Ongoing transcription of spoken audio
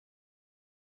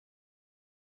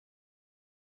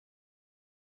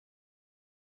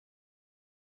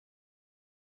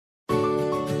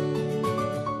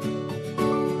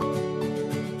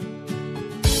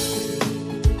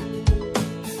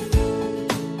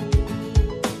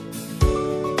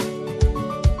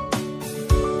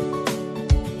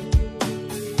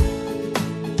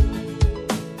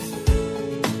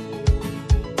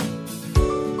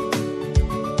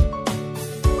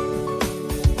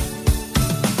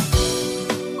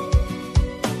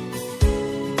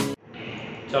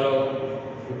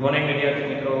Morning વિદ્યાર્થી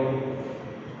મિત્રો,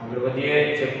 આગળ વધીએ.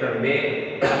 ચેપ્ટર 2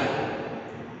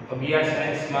 અગિયાર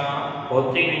સાયન્સમાં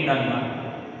ભૌતિક વિજ્ઞાનમાં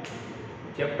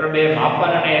ચેપ્ટર 2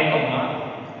 માપન અને એકમમાં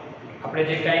આપણે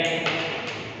જે કંઈ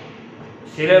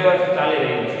સિલેબસ ચાલી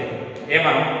રહ્યું છે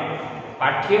એમાં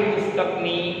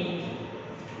પાઠ્યપુસ્તકની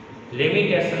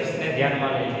લિમિટેશન્સને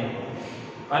ધ્યાનમાં લઈને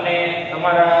અને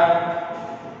તમારા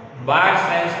 12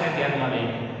 સાયન્સને ધ્યાનમાં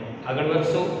લઈને આગળ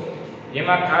વધશું.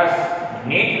 જેમાં ખાસ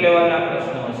નેટ લેવલના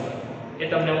પ્રશ્નો હશે એ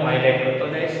તમને હું હાઇલાઇટ કરતો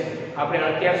જઈશ. આપણે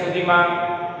અત્યાર સુધીમાં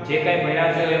જે કંઈ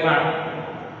ભણ્યા છે એમાં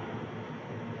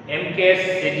એમકેએસ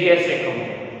સીજીએસ એકમો,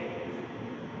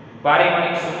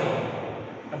 પારિમાણિક સૂત્રો,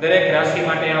 દરેક રાશિ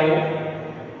માટે આવું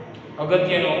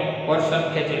અગત્યનો પોર્શન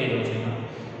ખેંચી લીધો છે.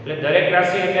 એટલે દરેક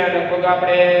રાશિ એટલે લગભગ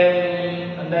આપણે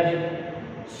અંદાજે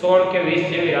 16 કે 20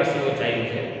 જેવી રાશિઓ ચાલી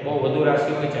છે. બહુ વધુ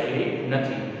રાશિઓ ચાલી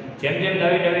નથી. જેમ જેમ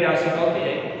નવી નવી રાશિઓ આવતી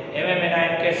જાય એમ એના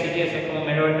એમ કે સીજીએસ એકમો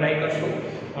મેળવવા ટ્રાય કરશું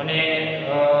અને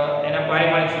એના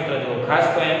પારિમાણિક સૂત્ર જો ખાસ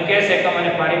તો એમકેએસ એકમ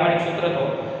અને પારિમાણિક સૂત્ર તો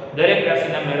દરેક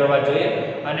રાશિના મેળવવા જોઈએ.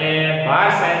 અને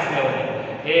 12 સાયન્સ લેવલે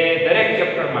એ દરેક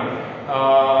ચેપ્ટરમાં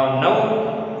નવું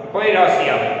કોઈ રાશિ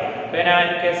આવે તો એના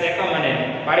એમકેએસ એકમ અને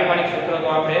પારિમાણિક સૂત્ર તો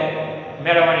આપણે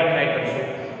મેળવવાની ટ્રાય કરશું.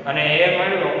 અને એ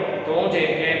મેળવો તો શું છે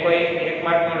કે કોઈ 1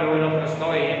 માર્કનો લેવલનો પ્રશ્ન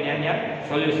હોય એ ત્યાં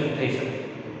સોલ્યુશન થઈ શકે.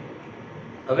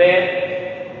 હવે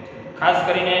ખાસ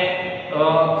કરીને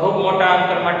ખૂબ મોટા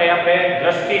અંતર માટે આપણે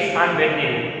દ્રષ્ટિ સ્થાન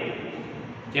ભેદની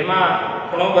જેમાં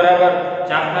ખૂણો બરાબર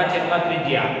ચાપના છેદમાં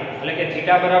ત્રિજ્યા એટલે કે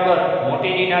થીટા બરાબર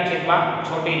મોટી ડીના છેદમાં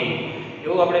છોટી ડી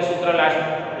એવું આપણે સૂત્ર લાસ્ટ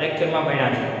લેક્ચરમાં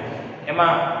ભણ્યા છે.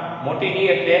 એમાં મોટી ડી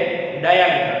એટલે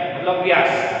ડાયામીટર મતલબ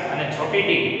વ્યાસ અને છોટી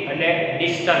ડી એટલે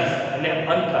ડિસ્ટન્સ એટલે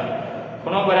અંતર.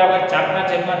 ખૂણો બરાબર ચાપના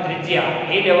છેદમાં ત્રિજ્યા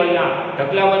એ લેવલના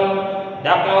ઢગલાબંધ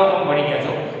દાખલાઓ તમે ભણી ગયા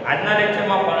છો. આજના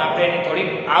લેક્ચરમાં પણ આપણે એની થોડી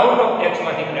આઉટ ઓફ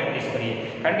ટેક્સ્ટમાંથી પ્રેક્ટિસ કરીએ,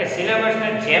 કારણ કે સિલેબસને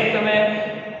જેમ તમે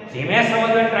ધીમે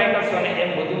સમજવા ટ્રાય કરશો ને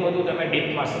એમ વધુ તમે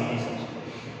ડીપમાં સમજી શકશો.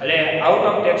 એટલે આઉટ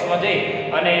ઓફ ટેક્સ્ટમાં જઈ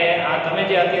અને આ તમે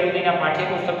જે અત્યાર સુધીના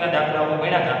પાઠ્યપુસ્તકના દાખલાઓ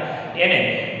ભણ્યા હતા એને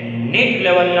નીટ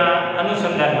લેવલના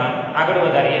અનુસંધાનમાં આગળ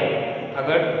વધારીએ,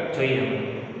 આગળ જોઈએ.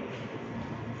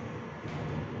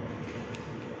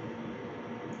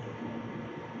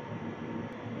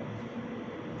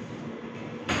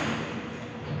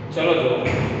 ચલો જો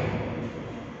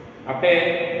આપણે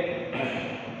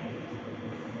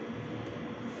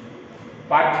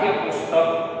પાઠ્યપુસ્તક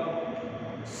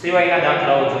સિવાયના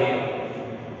દાખલાઓ જોઈએ.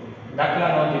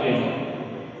 દાખલા નોંધી લેજો,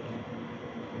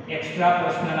 એક્સ્ટ્રા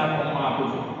પ્રશ્નના ફોર્મમાં આપું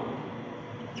છું.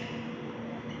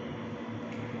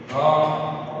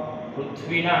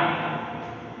 પૃથ્વીના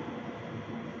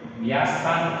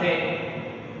વ્યાસાંતે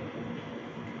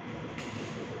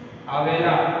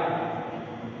આવેલા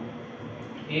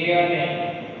A અને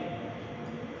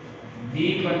B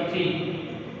પરથી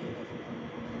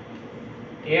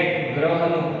એક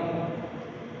ગ્રહનું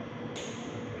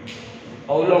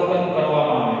અવલોકન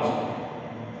કરવામાં આવે છે.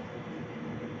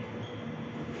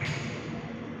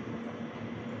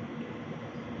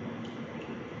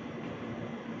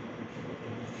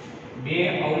 બે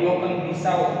અવલોકન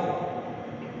દિશાઓ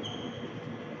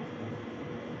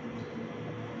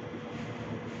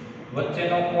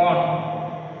વચ્ચેનો કોણ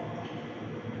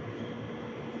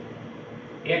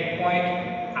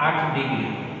 1.8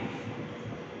 ડિગ્રી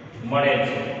મળે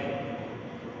છે.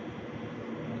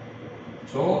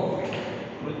 જો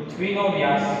પૃથ્વીનો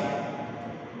વ્યાસ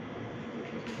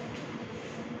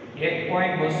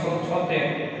 1.276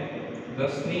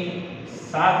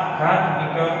 10⁷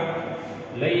 મીટર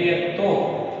લઈએ તો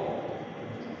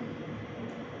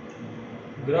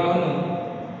ગ્રહનું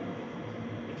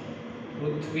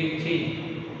પૃથ્વીથી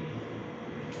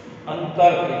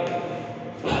અંતર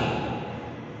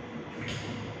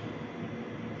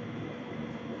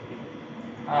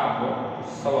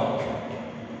સવાલ.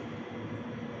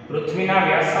 પૃથ્વીના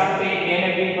વ્યાસાંતે A અને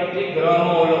B પરથી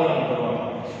ગ્રહનું અવલોકન કરવામાં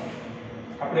આવે છે.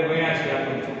 આપણે ભણ્યા છે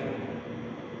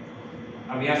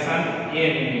આ વ્યાસાંત A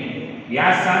અને B.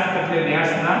 વ્યાસાંત એટલે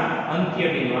વ્યાસના અંત્ય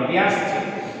બિંદુ, આ વ્યાસ છે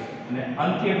અને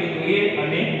અંત્ય બિંદુ A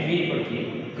અને B પરથી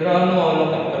ગ્રહનું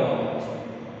અવલોકન કરવામાં આવે છે.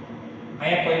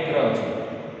 અહીંયા કોઈ ગ્રહ છે,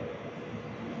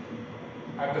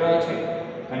 આ ગ્રહ છે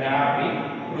અને આ આપણી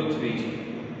પૃથ્વી છે.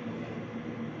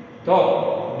 તો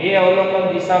બે અવલોકન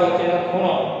દિશા વચ્ચેનો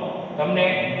ખૂણો તમને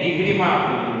ડિગ્રીમાં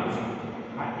આપેલું છે.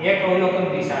 આ એક અવલોકન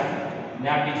દિશા અને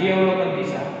આ બીજી અવલોકન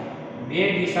દિશા, બે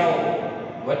દિશાઓ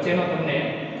વચ્ચેનો તમને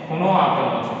ખૂણો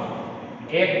આપેલો છે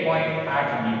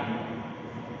 1.8 ડિગ્રી.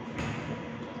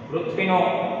 પૃથ્વીનો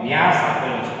વ્યાસ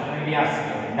આપેલો છે અને વ્યાસ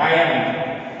ડાયામીટર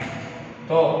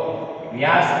તો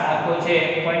વ્યાસ આખો છે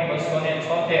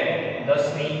 1.276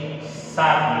 10⁷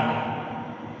 મીટર.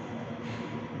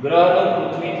 ગ્રહનું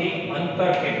પૃથ્વીથી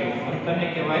અંતર કેટલું, અંતરને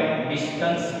કહેવાય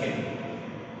ડિસ્ટન્સ કેટલું.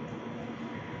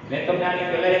 મેં તમને આની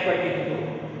પહેલા એક વાર કીધું હતું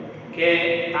કે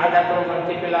આ દાખલો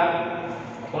ગણતી પહેલા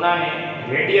ખૂણાને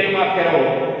રેડિયનમાં ફેરવવો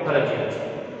ફરજિયાત છે.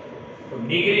 તો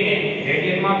ડિગ્રીને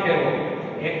રેડિયનમાં ફેરવો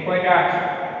 1.8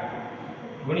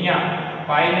 ગુણ્યા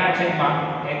પાઈના છેદમાં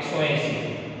 180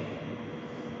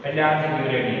 એટલે આ થઈ ગયું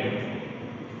રેડિયન.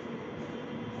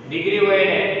 ડિગ્રી હોય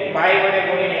ને પાઈ વડે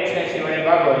ગુણીને 180 વડે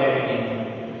ભાગો એટલે રેડિયન.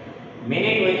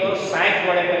 મિનિટ હોય તો 60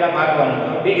 વડે પહેલા ભાગવાનું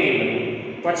તો ડિગ્રી બને,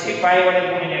 પછી પાઈ વડે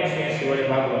ગુણીને 180 વડે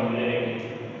ભાગવાનું એટલે રેડિયન.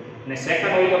 અને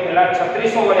સેકન્ડ હોય તો પહેલા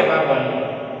 3600 વડે ભાગવાનું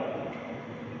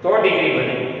તો ડિગ્રી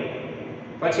બને,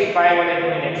 પછી પાઈ વડે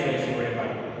ગુણીને 180 વડે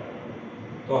ભાગવાનું.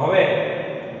 તો હવે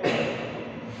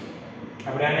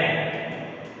આપણે આને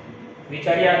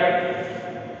વિચારીએ આગળ.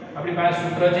 આપણી પાસે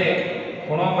સૂત્ર છે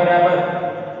ખૂણો બરાબર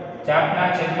ચાપના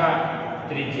છેદમાં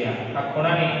ત્રિજ્યા. આ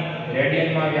ખૂણાની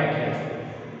રેડિયનમાં વ્યાખ્યા છે.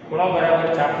 ખૂણો બરાબર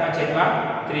ચાપના છેદમાં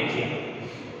ત્રિજ્યા.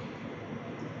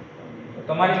 તો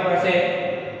તમારી પાસે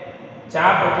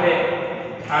ચાપ એટલે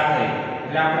આ થઈ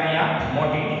એટલે આપણે અહીંયા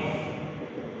મોટી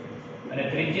અને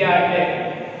ત્રિજ્યા એટલે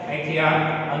અહીંથી આ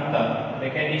અંતર એટલે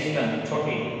કે ડિસ્ટન્સ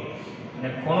છોટી અને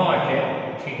ખૂણો એટલે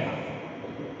થીટા.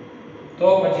 તો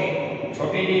પછી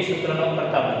છોટી ડી સૂત્રનો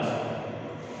કરતા બનશે.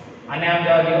 આને આમ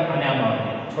જવા દો, આને આમ આવવા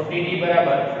દો. છોટી ડી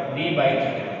બરાબર d/θ.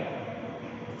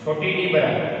 છોટી ડી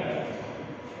બરાબર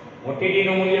મોટી ડી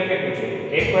નું મૂલ્ય કેટલું છે?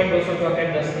 1.274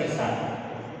 10 ની 7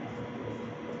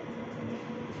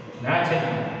 ના છે.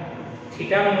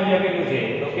 થીટા નું મૂલ્ય કેટલું છે?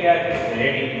 તો કે આ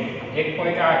રેડિયન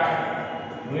 1.8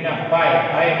 ગુણ્યા પાઈ,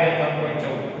 પાઈ એટલે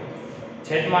 3.14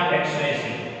 છેદમાં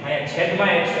 180. અહીંયા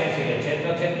છેદમાં 180 એટલે છેદનો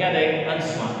છેદ ક્યાં જાય?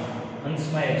 અંશમાં.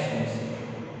 અંશમાં 180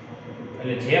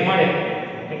 એટલે જે મળે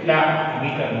એટલા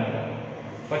મીટર મળે.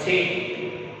 પછી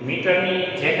મીટરની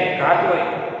જે કંઈ ઘાત હોય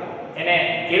એને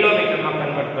કિલોમીટરમાં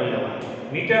કન્વર્ટ કરી લેવાનું.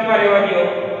 મીટરમાં રહેવા દો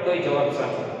તોય જવાબ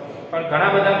સાચો, પણ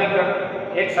ઘણા બધા મીટર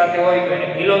એક સાથે હોય તો એને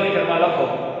કિલોમીટરમાં લખો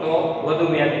તો વધુ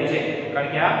વ્યાજબી છે,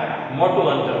 કારણ કે આ મોટું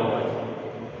અંતર હોવાથી.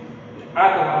 આ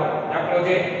તમારો દાખલો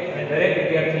છે અને દરેક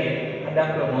વિદ્યાર્થીએ આ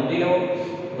દાખલો નોંધી લેવો.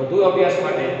 વધુ અભ્યાસ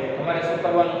માટે તમારે શું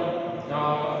કરવાનું?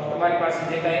 તમારી પાસે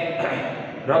જે કાંઈ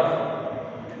રફ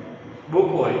બુક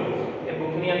હોય એ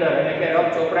બુકની અંદર એટલે કે રફ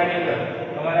ચોપડાની અંદર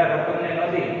તમારા રકમને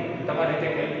નોંધી તમારે તે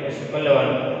કેલ્ક્યુલેશન કરી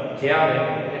લેવાનું. જે આવે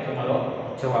એ તમારો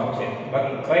જવાબ છે.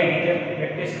 બાકી કઈ રીતે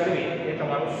પ્રેક્ટિસ કરવી એ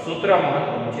તમારું સૂત્ર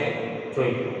મહત્વનું છે,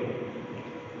 જોઈ લો.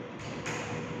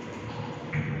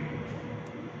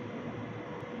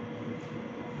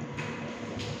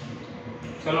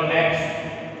 ચલો નેક્સ્ટ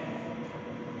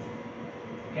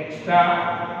એક્સ્ટ્રા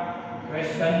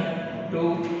ક્વેશ્ચન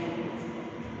 2.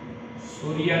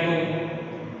 સૂર્યનું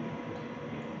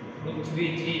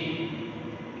પૃથ્વીથી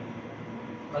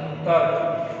અંતર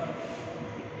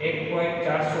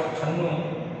 1.496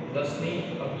 10 ની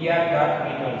 11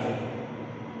 મીટર છે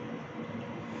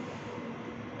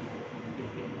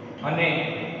અને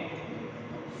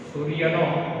સૂર્યનો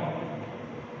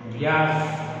વ્યાસ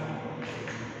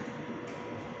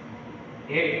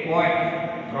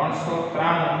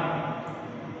 1.393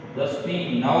 10 ની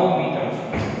 9 મીટર છે.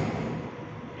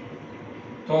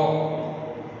 તો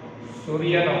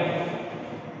સૂર્યનો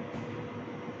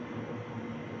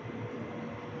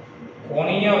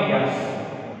કોણીય વ્યાસ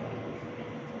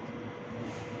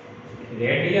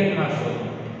રેડિયનમાં શોધો.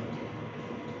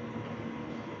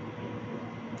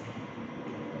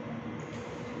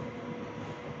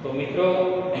 તો મિત્રો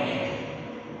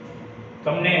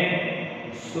તમને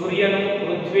સૂર્યનું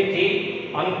પૃથ્વીથી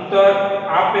અંતર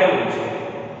આપેલું છે.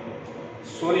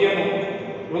 સૂર્યનું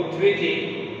પૃથ્વીથી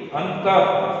અંતર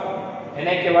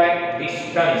એને કહેવાય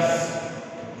ડિસ્ટન્સ,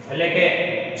 એટલે કે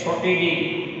છોટી ડી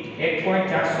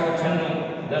 1.496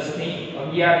 10 ની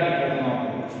 11 મીટરનું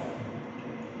આપેલું છે.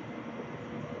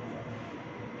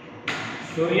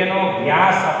 સૂર્યનો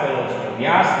વ્યાસ આપેલો છે.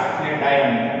 વ્યાસ એટલે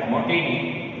ડાયામીટર, મોટી ડી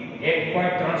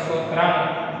 1.393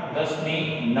 10 ની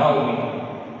 9 મીટર.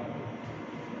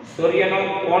 સૂર્યનો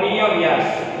કોણીય વ્યાસ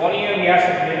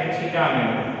એટલે થીટા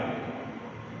મેળવો.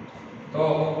 તો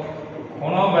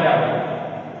ખૂણો બરાબર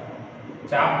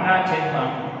ચાપના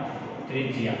છેદમાં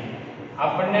ત્રિજ્યા.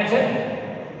 આપણને છે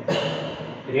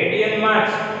રેડિયનમાં જ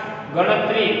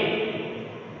ગણતરી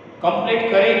કમ્પ્લીટ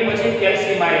કરી પછી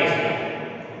કેલ્સી મારી છે.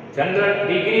 જનરલ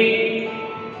ડિગ્રી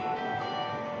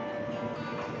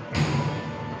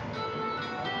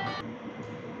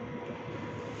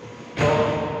તો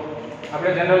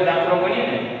આપણે જનરલ દાખલો ગણીએ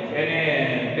ને એને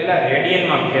પહેલા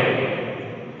રેડિયનમાં ફેરવીએ,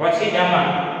 પછી જ આમાં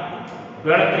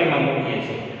ગણતરીમાં મૂકીએ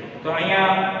છીએ. તો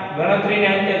અહીંયા ગણતરીને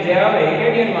અંતે જે આવે એ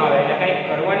રેડિયનમાં આવે એટલે કંઈ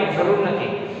કરવાની જરૂર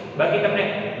નથી. બાકી તમને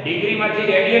ડિગ્રીમાંથી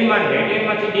રેડિયનમાં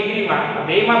રેડિયનમાંથી ડિગ્રીમાં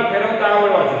બેમાં ફેરવતા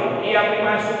આવડવા જોઈએ. એ આપણી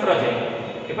પાસે સૂત્ર છે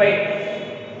કે ભાઈ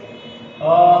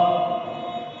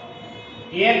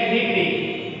 1 ડિગ્રી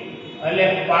એટલે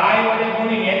પાઈ વડે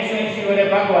ગુણીને 180 વડે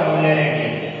ભાગવાનું એટલે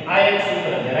રેડિયન. આ એક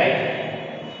સૂત્ર છે, રાઈટ?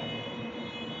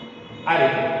 આ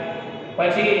રીતે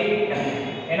પછી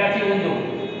એનાથી ઊંધું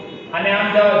આને આમ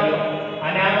જવા દો,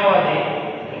 આને આમ આવવા દે,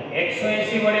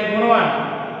 180 વડે ગુણવાનું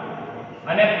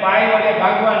અને પાઈ વડે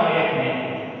ભાગવાનું એકને,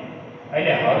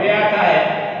 એટલે હવે આ થાય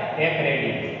 1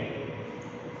 રેડિયન.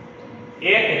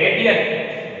 1 રેડિયન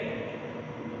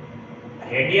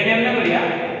રેડિયન એમ ન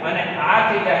મળ્યા અને આ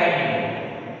થીટા હે ડિગ્રી.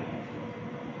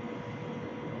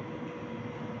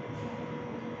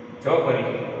 જો ફરી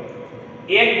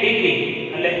 1 ડિગ્રી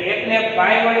એટલે 1 ને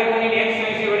પાઈ વડે ગુણીને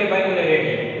 180 વડે ભાગ્યું એટલે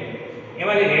રેડિયન.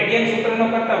 એમાંથી રેડિયન સૂત્રનો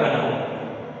કરતા બનાવો.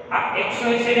 આ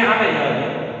 180 ને સામે જવા દો,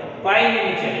 પાઈ ને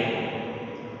નીચે લઈ.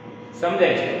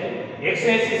 સમજાય છે?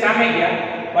 180 સામે ગયા,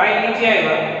 પાઈ નીચે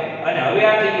આવ્યા અને હવે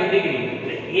આ થઈ ગયું ડિગ્રી.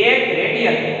 એટલે 1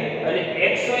 રેડિયન એટલે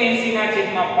 180 ના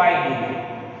છેદમાં પાઈ ડિગ્રી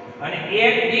અને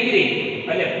 1 ડિગ્રી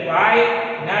એટલે પાઈ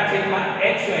ના છેદમાં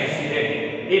 180 રેડિયન.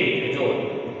 એ રીતે જો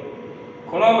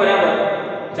ખૂણો બરાબર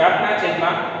ચાપના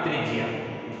છેદમાં ત્રિજ્યા.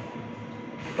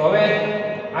 તો હવે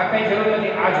આ કઈ જરૂર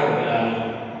નથી, આ જો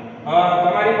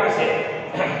તમારી પાસે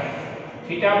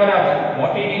થીટા બરાબર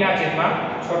મોટી ડી ના છેદમાં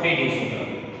છોટી ડી સૂત્ર.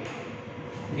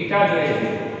 થીટા જોઈએ છે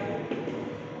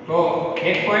તો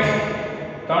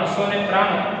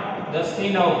 1.393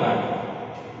 10⁹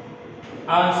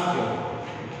 અંશ થયો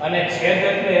અને છેદ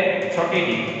એટલે છોટી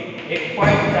ડી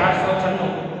 1.496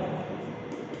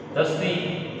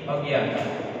 10⁻11.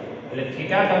 એટલે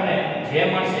થીટા તમને જે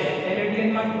મળશે એ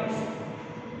રેડિયનમાં જ મળશે.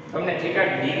 તમને થીટા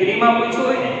ડિગ્રીમાં પૂછ્યું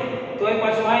હોય ને તોય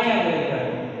પાછું અહીંયા ગયું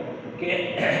કે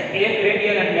 1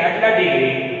 રેડિયન એટલે આટલા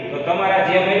ડિગ્રી, તો તમારા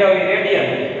જે મળ્યા હોય રેડિયન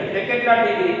એટલે કેટલા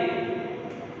ડિગ્રી.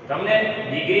 તમને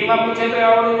ડિગ્રીમાં પૂછે તો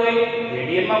આવડવું જોઈએ,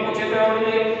 રેડિયનમાં પૂછે તો આવડવું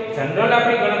જોઈએ. જનરલ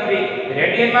આપણી ગણતરી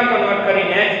રેડિયનમાં કન્વર્ટ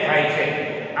કરીને જ થાય છે.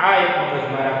 આ એક મગજ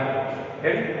મારા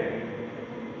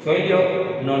જોઈ લો,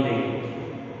 નોંધી લો.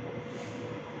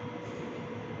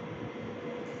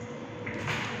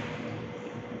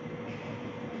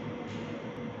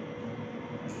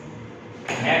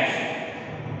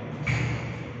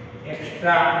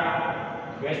 એક્સ્ટ્રા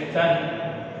ક્વેશ્ચન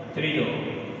ત્રીજો.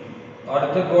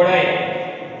 અર્ધગોળાએ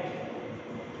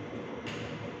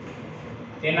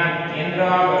તેના કેન્દ્ર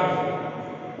આગળ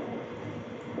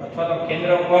અથવા તો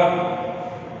કેન્દ્ર પર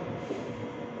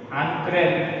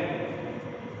આંતરેલ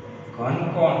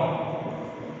ઘનકોણ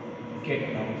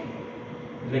કેટલો,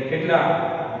 એટલે કેટલા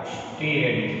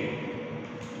સ્ટીરેડ.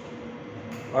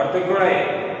 અર્ધગોળાએ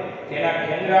તેના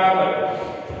કેન્દ્ર આગળ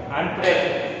આંતરેલ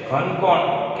ઘનકોણ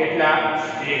કેટલા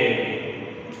સ્ટીરેડ.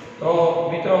 તો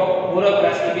મિત્રો પૂરક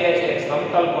રાશિ બે છે,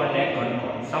 સમતલ કોણ ને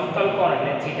ઘનકોણ. સમતલ કોણ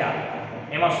એટલે થીટા,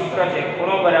 એમાં સૂત્ર છે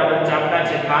ખૂણો બરાબર ચાપના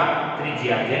છેદમાં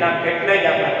ત્રિજ્યા, જેના કેટલાય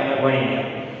દાખલા તમે ભણી ગયા.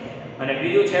 અને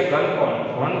બીજું છે ઘનકોણ.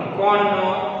 ઘનકોણનો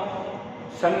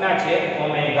સંજ્ઞા છે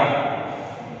ઓમેગા.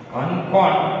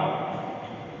 ઘનકોણ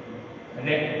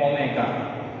એટલે ઓમેગા.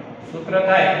 સૂત્ર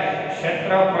થાય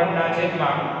ક્ષેત્રફળના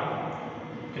છેદમાં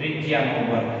ત્રિજ્યાનો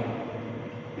વર્ગ.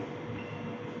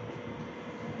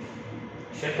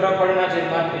 ક્ષેત્રફળના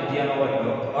છેદમાં ત્રિજ્યાનો વર્ગ.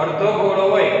 અર્ધો ગોળો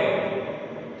હોય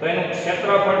તો એનું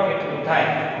ક્ષેત્રફળ કેટલું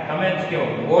થાય તમે જ કહો.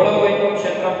 ગોળો હોય તો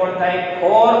ક્ષેત્રફળ થાય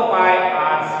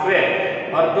 4πr².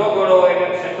 અર્ધો ગોળો હોય તો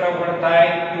ક્ષેત્રફળ થાય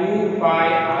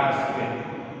 2πr².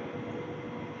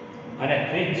 અને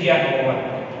ત્રિજ્યાનો વર્ગ,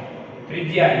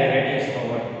 ત્રિજ્યા એટલે રેડિયસનો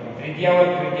વર્ગ. ત્રિજ્યા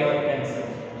વર્ગ કેન્સલ.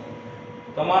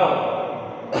 તમારો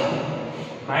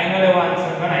ફાઇનલ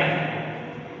આન્સર ગણાય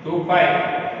 2π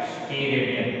સ્ટી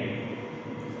રેડિયન.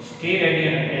 સ્ટી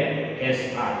રેડિયન એટલે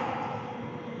SR.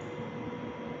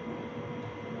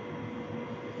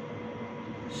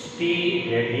 સ્ટી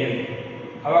રેડિયન.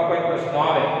 આવા કોઈ પ્રશ્નો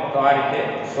આવે તો આ રીતે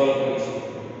સોલ્વ કરીશું.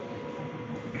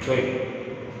 જોઈએ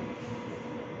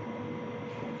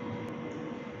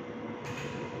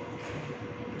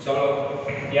ચલો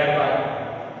ત્યારબાદ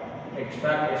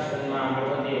એક્સ્ટ્રા ક્વેશ્ચનમાં આગળ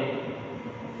વધીએ.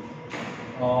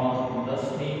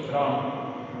 10⁻³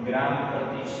 ગ્રામ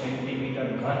પ્રતિ સેન્ટીમીટર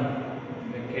ઘન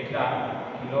એટલે કેટલા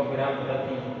કિલોગ્રામ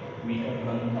પ્રતિ મીટર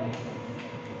ઘન થાય.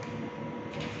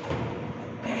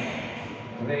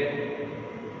 હવે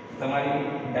તમારી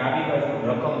ડાબી બાજુ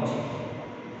રકમ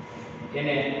છે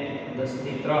એને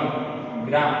 10⁻³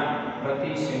 ગ્રામ પ્રતિ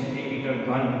સેન્ટીમીટર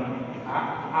ઘન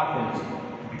આપેલ છે.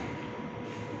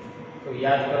 તો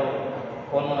યાદ કરો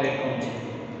કોનો એકમ છે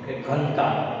કે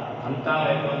ઘનતા. ઘનતાનો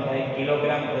એકમ થાય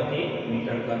કિલોગ્રામ પ્રતિ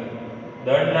મીટર ઘન.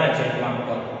 દળના છેદમાં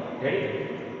કદ. રેડી?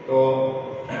 તો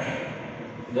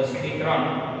 10⁻³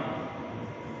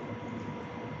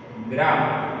 ગ્રામ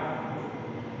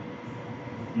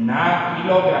ના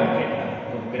કિલોગ્રામ કેટલા?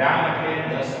 તો ગ્રામ એટલે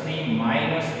 10 ની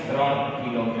 -3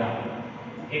 કિલોગ્રામ.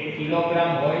 1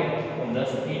 કિલોગ્રામ હોય તો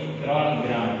 10 ની 3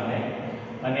 ગ્રામ થાય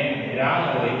અને ગ્રામ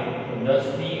હોય તો 10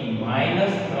 ની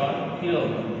 -3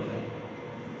 કિલોગ્રામ થાય.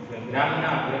 એટલે ગ્રામ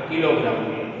ના આપણે કિલોગ્રામ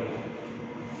કહીએ.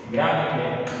 ગ્રામ એટલે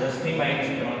 10 ની -3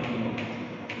 કિલોગ્રામ.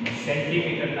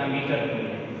 સેન્ટીમીટર ના મીટર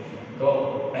કહીએ તો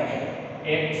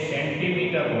 1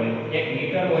 સેન્ટીમીટર હોય, 1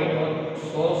 મીટર હોય તો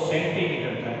 100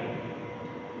 સેન્ટીમીટર થાય.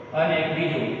 અને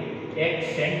બીજું 1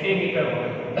 સેન્ટીમીટર હોય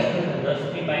તો 10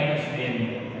 ની -2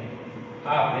 મીટર થાય.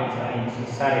 આ આપણે જાણીએ છીએ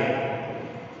સારી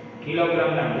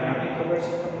કિલોગ્રામના ગ્રામની ખબર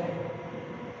છે તમને,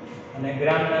 અને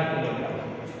ગ્રામના કિલોગ્રામ,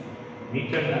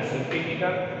 મીટરના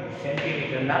સેન્ટીમીટર,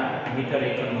 સેન્ટીમીટરના મીટર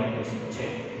એકમમાં છે.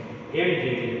 એવી જ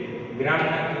રીતે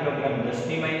ગ્રામના કિલોગ્રામ 10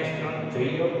 ની -3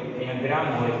 જોઈ લો, અહીંયા ગ્રામ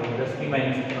હોય તો 10 ની -3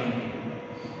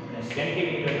 અને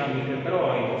સેન્ટીમીટરના મીટર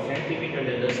કરવા હોય તો સેન્ટીમીટર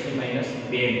એટલે 10 ની -2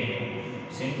 મીટર.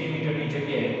 સેન્ટીમીટરની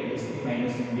જગ્યાએ 10 ની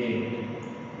 -2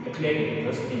 મીટર એટલે કે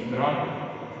 10 ની 3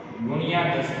 ગુણ્યા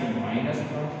 10 ની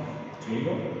 -3 જોઈ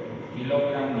લો.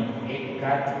 કિલોગ્રામની 1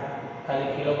 ઘાત,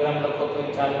 ખાલી કિલોગ્રામ લખો તો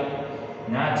ચાલે,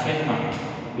 ના છેદમાં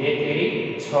 2 તેરી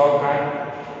 6 ઘાત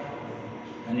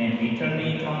અને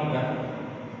મીટરની 3 ઘાત.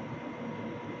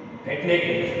 એટલે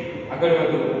કે આગળ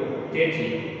વધુ,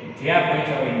 તેથી જ્યાં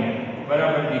પહોંચ્યા હોય ત્યાં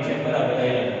બરાબર નીચે બરાબર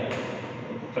આવી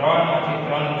 3 માંથી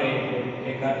 3 ગઈ તો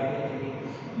 1 ઘાત,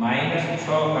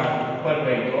 -6 ઘાત ઉપર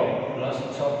ગઈ તો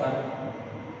 +6 ઘાત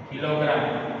કિલોગ્રામ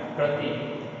પ્રતિ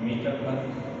મીટર ઘન.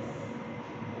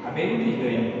 આ બે ઉડી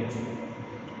ગઈ એમ કહું છું.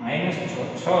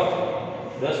 -6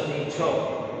 10 ની 6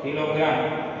 કિલોગ્રામ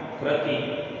પ્રતિ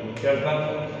મીટર ઘન.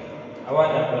 આવા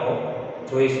દાખલાઓ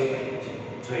જોઈ શકાય છે.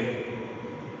 જોઈ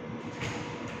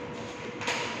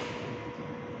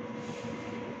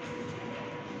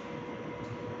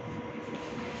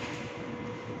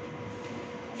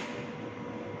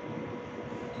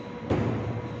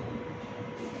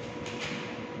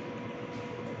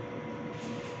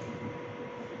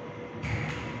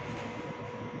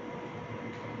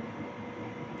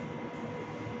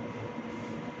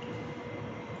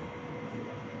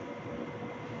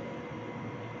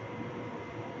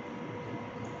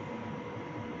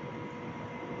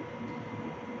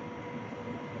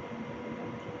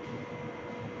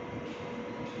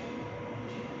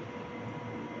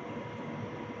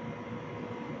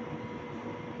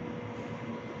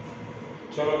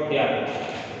ચલો ત્યાર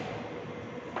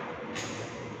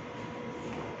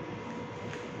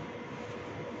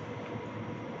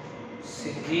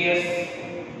CGS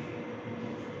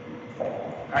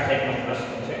આ ટાઈપનો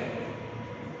પ્રશ્ન છે.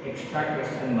 એક્સ્ટ્રા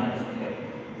ક્વેશ્ચનમાં છે.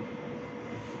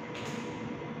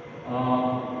 આ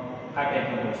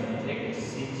ટાઈપનો પ્રશ્ન છે કે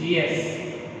CGS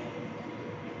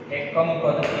એકમ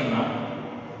પદ્ધતિમાં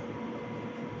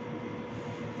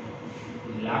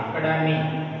લાકડાની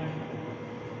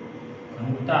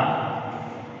ઘનતા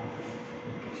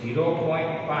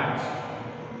 0.5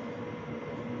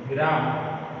 ગ્રામ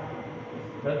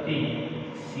પ્રતિ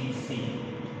cc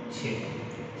છે.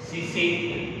 cc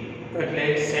એટલે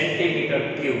સેન્ટીમીટર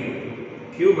ક્યુબ,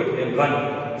 ક્યુબ એટલે ઘન,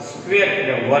 સ્ક્વેર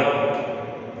એટલે વર્ગ,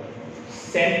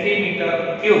 સેન્ટીમીટર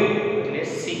ક્યુબ એટલે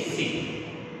cc.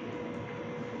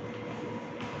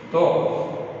 તો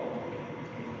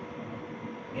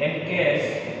MKS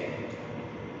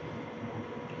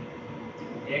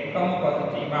એકમ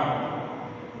પદ્ધતિમાં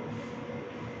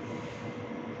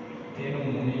તેનું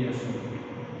મૂલ્ય શું?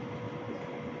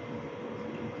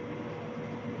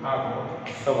 આપણો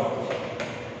સવાલ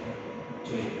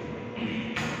જોઈએ.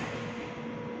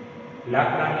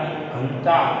 લાકડાની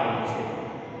ઘનતા આપેલી છે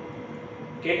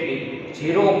કેટલી?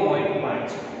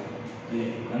 0.5. એટલે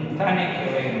ઘનતાને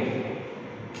કહેવાય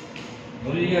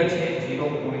મૂલ્ય છે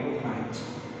 0.5.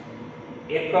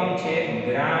 એકમ છે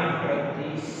ગ્રામ પ્રતિ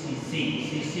cc.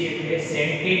 cc એટલે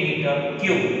સેન્ટીમીટર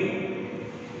ક્યુબ.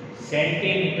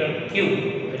 સેન્ટીમીટર ક્યુબ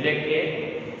એટલે કે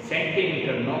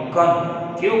સેન્ટીમીટરનો ઘન,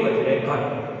 ક્યુબ એટલે ઘન.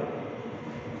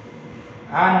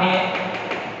 આને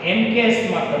MKS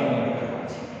માં કન્વર્ટ કરવા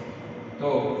છે તો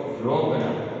રો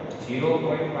બરાબર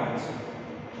 0.5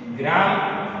 ગ્રામ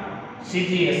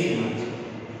CGS માં છે.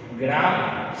 ગ્રામ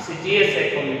CGS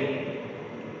એકમ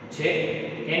છે,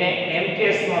 એને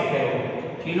MKS માં ફેરવો,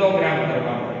 કિલોગ્રામ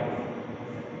કરવા પડે,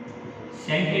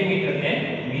 સેન્ટીમીટર ને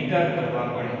મીટર કરવા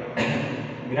પડે.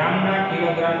 ગ્રામના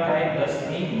કિલોગ્રામ થાય 10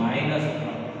 ની -3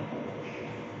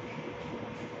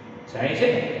 જાય છે,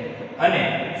 અને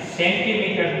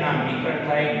સેન્ટીમીટરના મીટર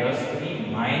થાય 10 ની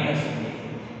 -2.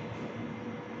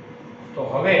 તો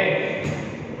હવે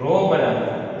રો બરાબર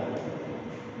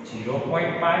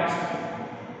 0.5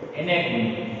 એને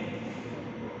ગુણ્યા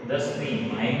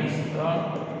 10⁻³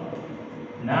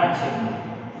 ના છેદમાં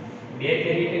 2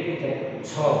 તેરી કેટલી થાય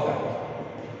 6 ઘાત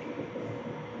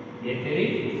 2 તેરી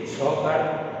 6 ઘાત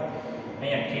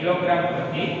અહીંયા કિલોગ્રામ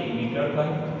પ્રતિ મીટર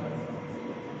ઘન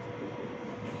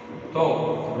તો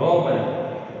રો બરાબર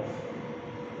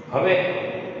હવે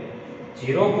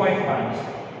 0.5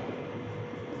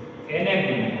 એને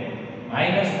ગુણ્યા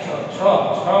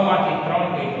 -6 માંથી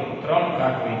 3 ગઈ તો 3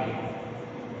 ઘાત વહી ગઈ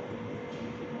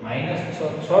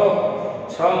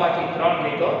 -6 માંથી 3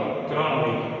 ગઈ તો 3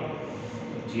 વહી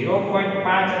ગઈ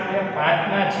 0.5 એટલે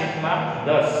 5 ના છેદમાં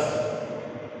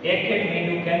 10 એક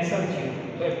બિંદુ કેન્સલ થયું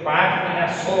તો 5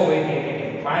 ગુણ્યા 100 વહી ગઈ એટલે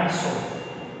 500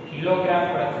 કિલોગ્રામ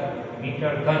પ્રતિ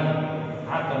મીટર ઘન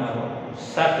આ તમારો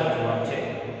સાચો જવાબ છે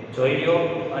જોઈ લો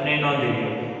અને નોંધી લો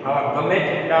આવા ગમે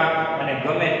તેટલા અને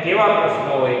ગમે તેવા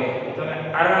પ્રશ્નો હોય તમે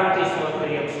આરામથી સોલ્વ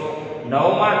કરી શકશો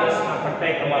 9મા 10મા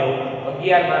કરતાંય તમારું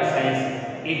 11-12 સાયન્સ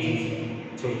ઈઝી છે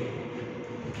જોઈએ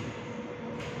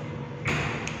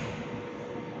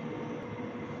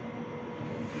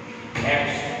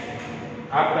નેક્સ્ટ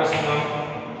આ પ્રશ્ન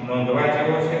નોંધવા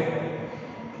જેવો છે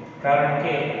કારણ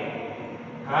કે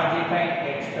આ જે કાંઈ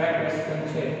એક્સ્ટ્રા ક્વેશ્ચન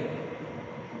છે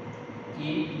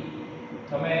એ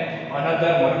તમે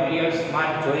અનધર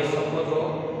મટીરીયલ્સમાં જોઈ શકો છો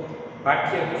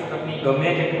પાઠ્યપુસ્તકની ગમે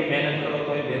તેટલી મહેનત કરો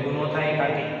તો એ ભેગું ન થાય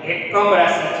કારણ કે એકમ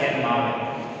રાશિ છેદમાં આવે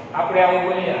આપણે આવું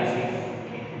બોલી રહ્યા છીએ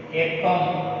કે એકમ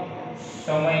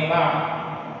સમયમાં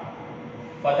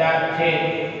પદાર્થે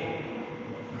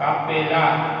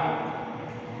કાપેલા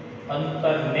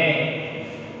અંતરને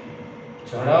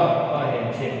ઝડપ કહે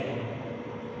છે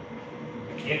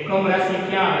એકમ રાશિ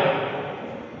ક્યાં આવે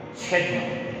છેદમાં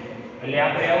એટલે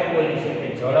આપણે આવું બોલી છે કે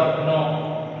ઝડપનો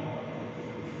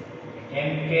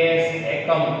એમકેસ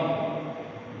એકમ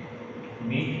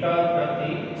મીટર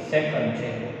પ્રતિ સેકન્ડ છે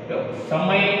તો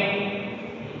સમય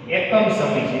એકમ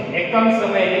સમય છે એકમ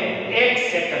સમય એટલે 1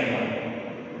 સેકન્ડમાં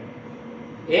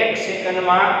 1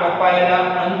 સેકન્ડમાં કપાયેલા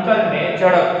અંતરને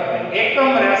ઝડપ કહેવાય એકમ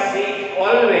રાશિ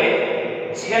ઓલવેઝ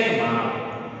છેદમાં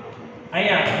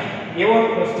અહીંયા એવો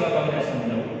પ્રશ્ન તમને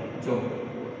સમજાવું જો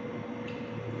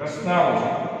પ્રશ્ન આવો છે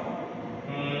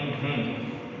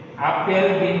આપેલ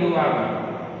બિંદુ આગળ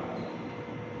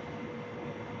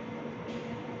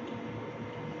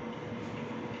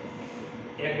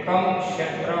એકમ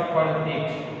ક્ષેત્રફળ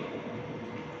દીઠ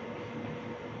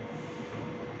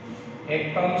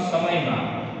એકમ સમયમાં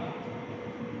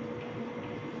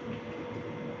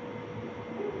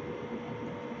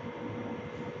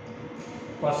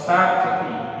પસાર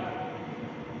થતી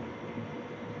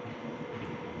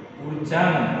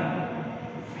ઊર્જાનું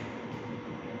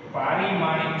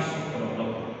પારિમાણિક સૂત્ર લખો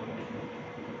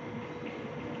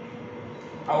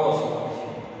આવો સવાલ છે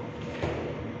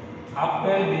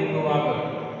આપેલ બિંદુ આગળ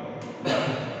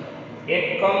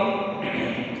એકમ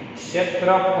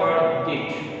ક્ષેત્રફળ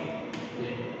દીઠ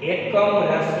એકમ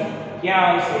રાશિ ક્યાં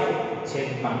આવશે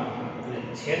છેદમાં એટલે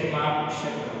છેદમાં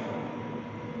ક્ષેત્રફળ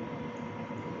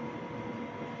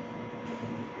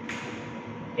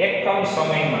એકમ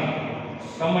સમયમાં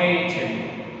સમય છે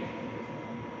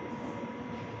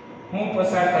હું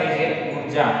પસાર થાય છે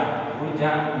ઊર્જા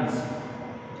અંશ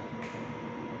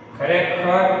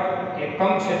ખરેખર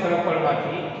એકમ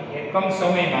ક્ષેત્રફળમાંથી એકમ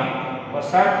સમયમાં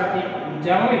પસાર થતી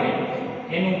ઊર્જા હોય ને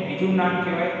એનું બીજું નામ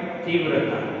કહેવાય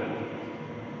તીવ્રતા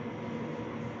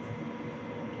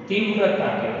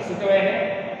કહેવાય શું કહેવાય ને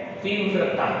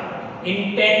તીવ્રતા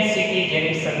ઇન્ટેન્સિટી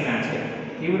જેની સંજ્ઞા છે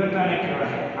તીવ્રતાને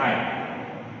કહેવાય આઈ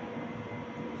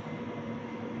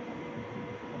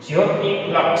જ્યોતિ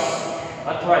ફ્લક્સ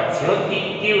અથવા જ્યોતિ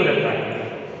તીવ્રતા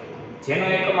જેનો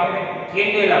એકમ આપણે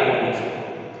કેન્ડેલા બોલીએ છીએ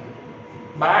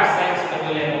 12 સાયન્સ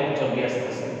લેવલનો ઉચ્ચ અભ્યાસ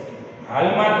થશે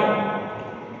હાલમાં તો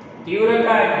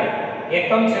તીવ્રતા એટલે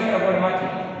એકમ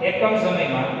ક્ષેત્રફળમાંથી એકમ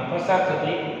સમયમાં પસાર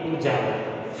થતી ઊર્જા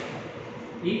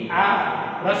આ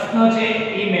પ્રશ્ન છે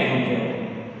એ મેં સમજાવ્યો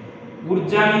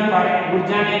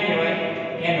ઊર્જાને કહેવાય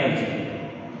એનર્જી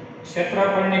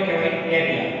ક્ષેત્રફળને કહેવાય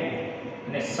એરિયા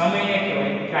અને સમયને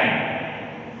કહેવાય ટાઈમ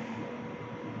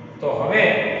તો હવે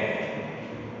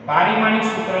પારિમાણિક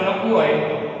સૂત્ર લખવું હોય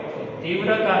તો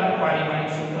તીવ્રતાનું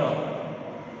પારિમાણિક સૂત્ર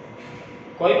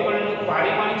કોઈ પણનું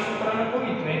પારિમાણિક સૂત્ર લખવું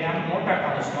હોય તો એને આમ મોટા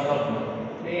કૌંસમાં લખવું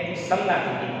એટલે એની સંજ્ઞા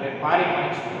કીધી કે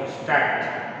પારિમાણિક સૂત્ર સ્ટાર્ટ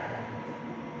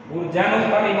ઊર્જાનું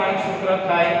પારિમાણિક સૂત્ર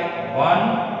થાય 1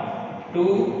 2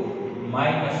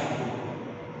 -2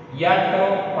 યાદ કરો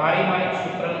પારિમાણિક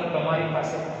સૂત્રનું તમારી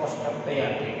પાસે કોષ્ટક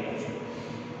તૈયાર થઈ ગયું છે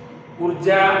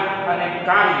ઊર્જા અને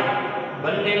કાર્ય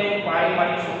બંનેનું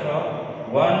પારિમાણિક સૂત્ર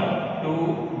 1 2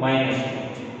 -2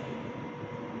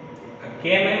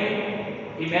 કેમ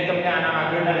એ મેં તમને આના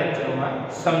આગળના લેક્ચરોમાં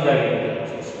સમજાવી દીધું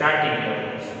છે સ્ટાર્ટિંગ લેવલ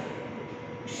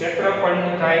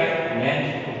ક્ષેત્રફળનું થાય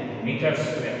લેન્થ મીટર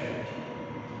સ્ક્વેર,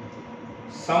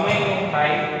 સમયનું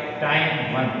થાય ટાઈમ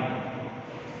 1.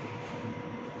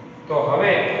 તો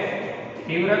હવે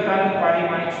તીવ્રતાનું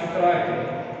પારિમાણિક સૂત્ર એટલે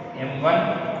m1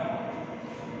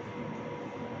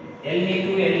 l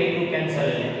કેન્સલ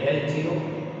એટલે l0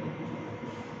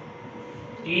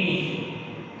 t ની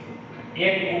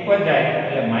 1 ઉપર જાય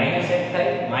એટલે -1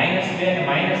 થાય, -2 ને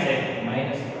 -1 -3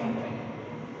 થાય.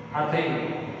 આ થઈ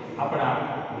આપણા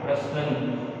પ્રશ્નનો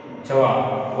જવાબ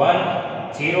 1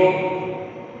 0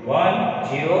 1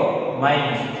 0 -3.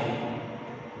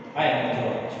 આ એનો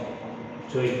જવાબ છે.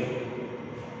 જોઈએ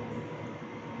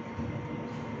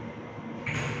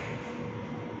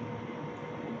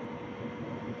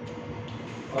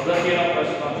અગત્યનો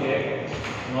પ્રશ્ન છે,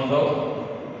 નોંધો.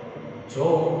 જો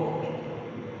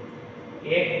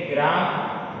 1 ગ્રામ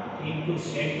ઇન્ટુ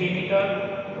સેન્ટીમીટર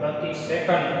પ્રતિ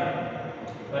સેકન્ડ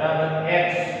બરાબર x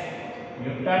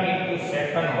ન્યૂટન ઇન્ટુ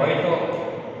સેકન્ડ હોય તો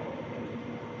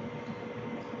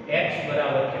x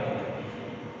બરાબર કેટલું?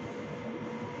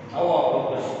 આવો આપણો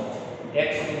પ્રશ્ન છે.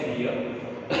 x નું મૂલ્ય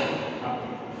આપો.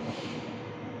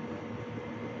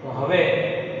 તો હવે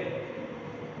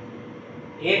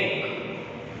 1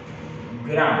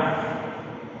 ગ્રામ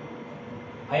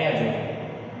અહીંયા જો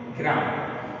ગ્રામ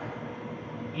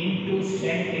ઇન્ટુ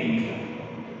સેન્ટીમીટર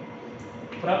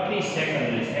પ્રતિ સેકન્ડ,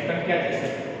 એટલે સેકન્ડ ક્યાં થશે?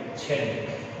 છેદ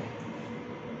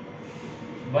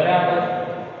બરાબર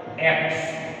x,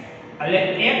 એટલે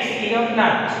x એ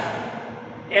અજ્ઞાત છે.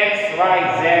 x y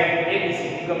z abc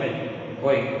ગમે તે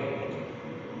હોય,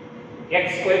 x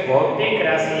કોઈ ભૌતિક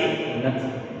રાશિ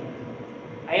નથી.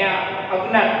 અહીંયા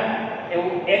અજ્ઞાત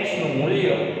એવું x નું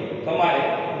મૂલ્ય તમારે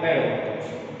મેળવવું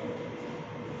છે.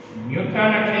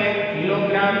 ન્યૂટન એટલે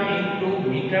કિલોગ્રામ ઇન્ટુ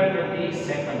મીટર પ્રતિ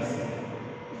સેકન્ડ છે.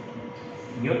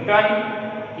 ન્યૂટન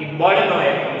એ બળનો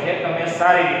એકમ છે, તમે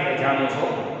સારી રીતે જાણો છો.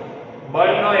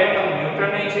 બળનો એકમ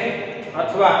ન્યૂટન છે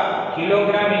અથવા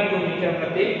કિલોગ્રામ ઇન્ટુ મીટર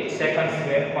પ્રતિ સેકન્ડ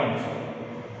સ્ક્વેર પણ છે.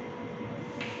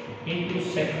 Into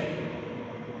second,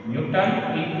 newton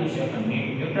into second.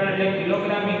 Newton એટલે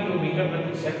કિલોગ્રામ ઇન્ટુ મીટર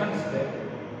પ્રતિ સેકન્ડ સ્ક્વેર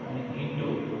અને ઇન્ટુ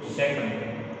સેકન્ડ.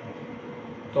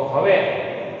 તો હવે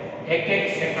એક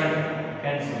સેકન્ડ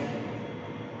કેન્સલ.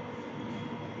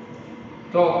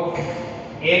 તો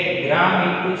 1 ગ્રામ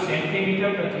ઇન્ટુ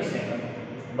સેન્ટીમીટર પ્રતિ સેકન્ડ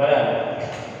બરાબર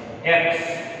x.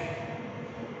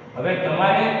 હવે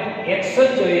તમારે x જ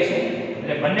જોઈએ છે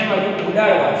એટલે બંને બાજુ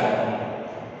ઉડાડવા છે.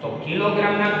 તો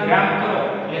કિલોગ્રામના ગ્રામ કરો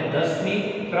એટલે 10 ની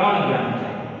 3 ગ્રામ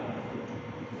થાય.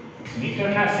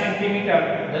 મીટરના સેન્ટીમીટર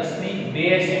 10 ની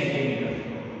 2 સેન્ટીમીટર.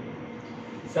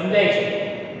 સમજાય છે?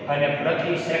 અને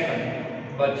પ્રતિ સેકન્ડ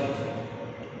બચે છે.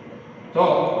 તો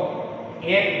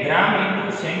 1 ગ્રામ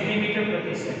ઇન્ટુ સેન્ટીમીટર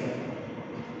પ્રતિ સેકન્ડ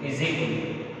ઇઝ ઇક્વલ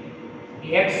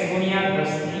x ગુણ્યા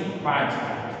 10 ની 5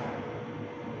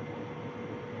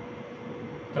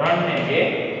 3 ને 2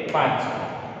 5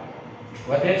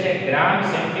 વધે છે ગ્રામ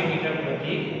સેન્ટીમીટર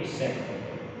પ્રતિ સેકન્ડ.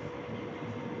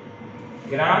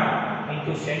 ગ્રામ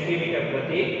ઇન્ટુ સેન્ટીમીટર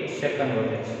પ્રતિ સેકન્ડ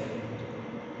વધે છે.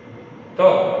 તો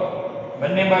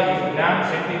બંને બાજુ ગ્રામ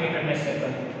સેન્ટીમીટર ને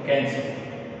સેકન્ડ કેન્સલ.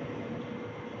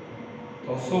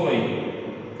 તો શું રહ્યું?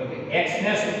 તો કે x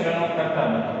ને સૂત્રનો કરતા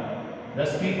નથી.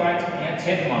 10 ની 5 અહીંયા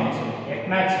છેદમાં આવશે. 1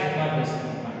 ના છેદમાં 10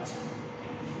 ની 5.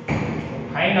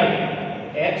 ફાઇનલ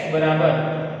x બરાબર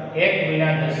 1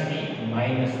 ગુણ્યા 10 ની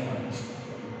 -5.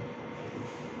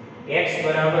 x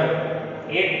બરાબર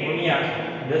 1 ગુણ્યા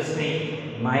 10 ની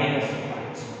 -5.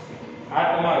 આ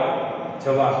તમારો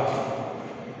જવાબ છે.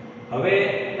 હવે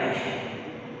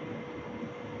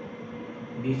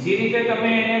બીજી રીતે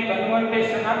તમે એને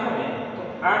કન્વર્ટેશન આપો ને તો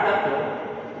આ દાખલો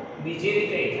બીજી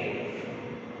રીતે થાય.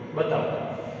 બતાવો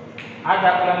આ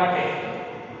દાખલા માટે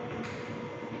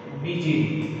બીજી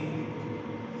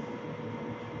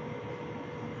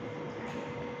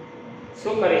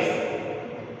શું કરીશ?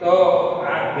 તો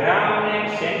આ ગ્રામ ને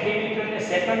સેન્ટીમીટર ને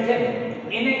સેકન્ડ છે ને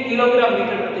એને કિલોગ્રામ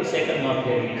મીટર પ્રતિ સેકન્ડ માં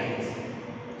ફેરવી નાખીશ.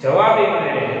 જવાબ એ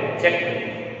મને રહે. ચેક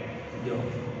કરી જો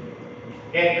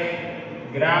 1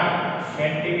 ગ્રામ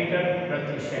સેન્ટીમીટર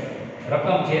પ્રતિ સેકન્ડ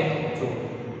રકમ છે જો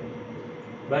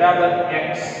બરાબર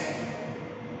x.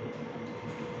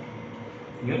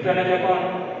 ન્યૂટન એટલે કોણ?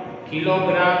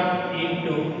 કિલોગ્રામ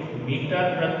ઇન્ટુ મીટર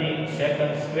પ્રતિ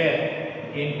second square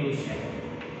into second.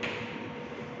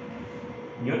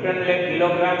 Newton એટલે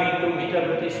કિલોગ્રામ ઇન્ટુ મીટર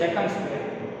પ્રતિ સેકન્ડ સ્ક્વેર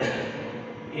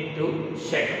ઇન્ટુ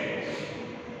સેકન્ડ.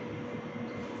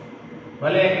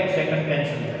 ભલે સેકન્ડ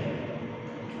કેન્સલ થાય.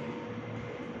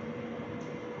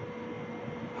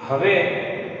 હવે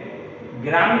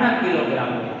ગ્રામના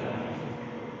કિલોગ્રામ કેટલા?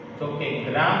 તો કે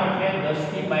ગ્રામ એટલે 10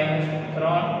 ની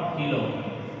 -3 કિલોગ્રામ.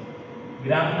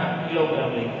 ગ્રામના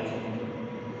કિલોગ્રામ લખ્યા છે.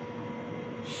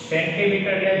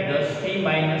 સેન્ટીમીટર એટલે 10 થી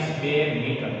 -2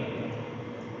 મીટર.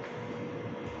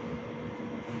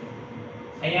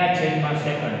 અહીંયા છેદમાં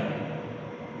સેકન્ડ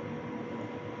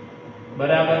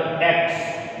બરાબર x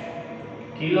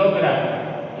કિલોગ્રામ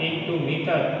ઇન્ટુ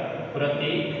મીટર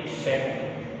પ્રતિ સેકન્ડ.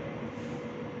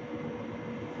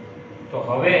 તો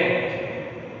હવે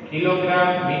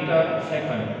કિલોગ્રામ મીટર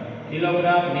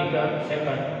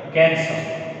સેકન્ડ કેન્સલ.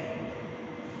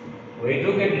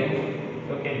 વધ્યું કેટલું?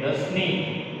 તો કે 10 ની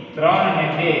 3 ને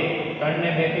 2 3 ને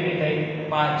 2 કેટલી થઈ?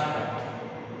 5 ઘાત.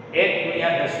 1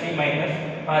 ગુણ્યા 10 ની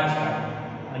 -5 ઘાત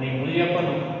અને મૂલ્ય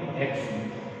કોનું? x નું.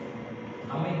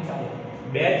 આમાં ચાલો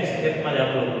બે જ સ્ટેપમાં જ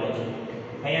આપણો કરો છે.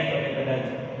 અહીંયા તમે કદાચ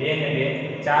 2 ને 2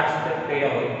 4 સ્ટેપ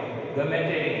કર્યા હોય, ગમે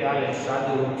તે રીતે આલે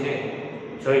સાદું રૂપ છે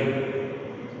જોઈ લો.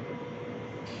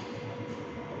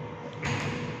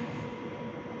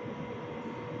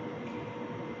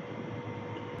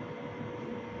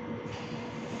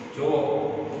 જો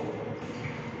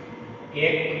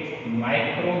 1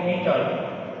 માઇક્રોમીટર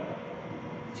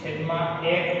છેદમાં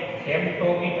 1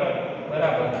 ફેમ્ટોમીટર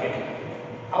બરાબર છે.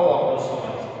 આવો આપણો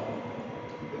સવાલ છે.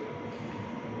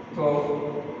 તો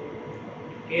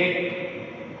 1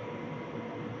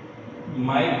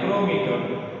 માઇક્રોમીટર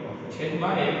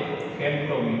છેદમાં 1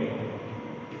 ફેમ્ટોમીટર.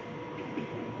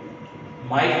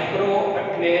 માઇક્રો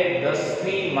એટલે 10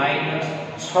 ની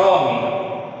 -6 મીટર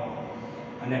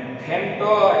અને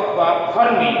ફેમ્ટો અથવા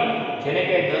ફર્મી જેને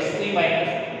કે 10 ની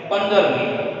 -15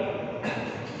 મીટર.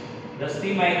 10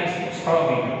 ની -6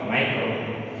 મીટર માઇક્રો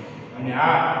અને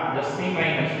આ 10 ની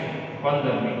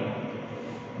 -15 મીટર.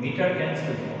 મીટર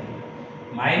કેન્સલ થાય.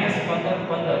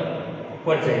 -15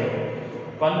 ઉપર જાય,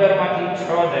 15 માંથી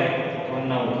 6 જાય તો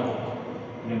 9 થાય.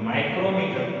 અને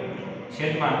માઇક્રોમીટર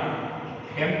છેદમાં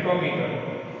ફેમ્ટોમીટર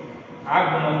આ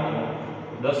ગુણોત્તર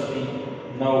 10 ની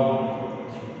 9.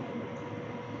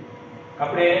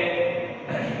 આપણે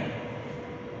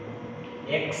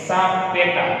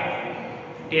એક્સાપેટા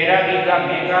Terra giga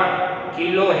mega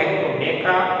kilo hecto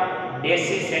deca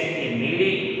ડેસી સેન્ટી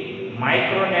મિલી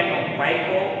માઇક્રો નેનો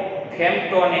પાઇકો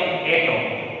ફેમ્ટો ને એટો.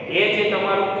 એ જે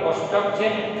તમારું કોષ્ટક છે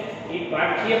ને એ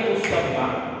પાઠ્ય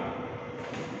પુસ્તકમાં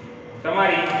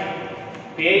તમારી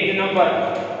પેજ નંબર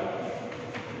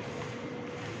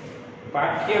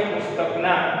પાઠ્ય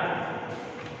પુસ્તકના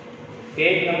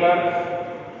પેજ નંબર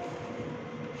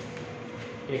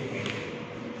 1 મિનિટ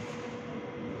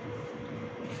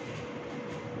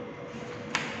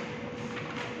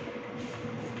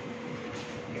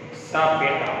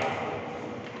એક્સાપેટા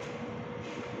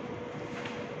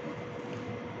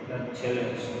છેલ્લે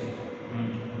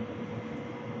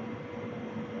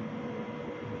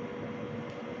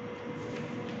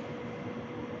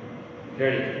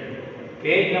ready.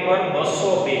 Page number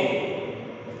 202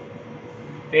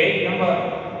 page number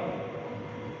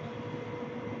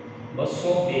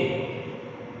 202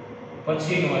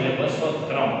 પછીનું એટલે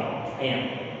 203 અહીંયા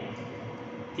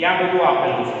ત્યાં બધું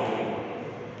આપેલું છે.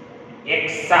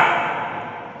 એક્સા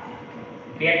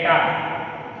પેટા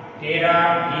Terra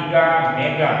giga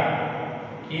mega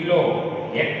kilo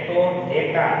hecto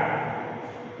deca.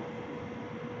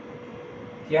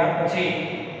 ત્યાર પછી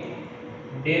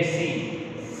ડેસી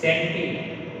સેન્ટી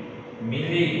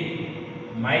મિલી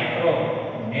માઇક્રો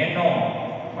નેનો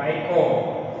પાઇકો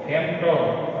ફેમ્ટો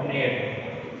અને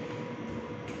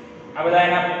આ બધા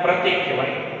એના પ્રતીક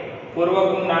કહેવાય.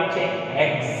 પૂર્વગુણ નામ છે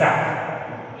હેક્સા.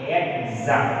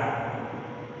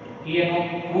 એનો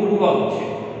પૂર્વક છે.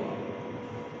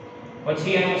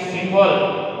 પછી એનો સિમ્બોલ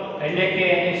એટલે કે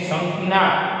એની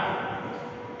સંજ્ઞા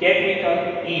કેપિટલ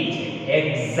ઈ છે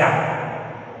હેક્સા.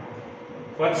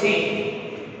 પછી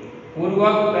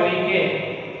પૂર્વક તરીકે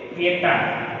પેટા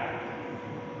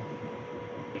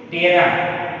ટેરા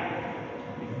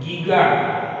ગીગા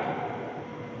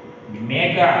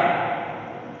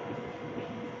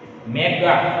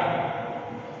મેગા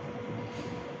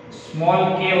સ્મોલ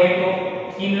કે હોય તો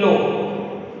કિલો,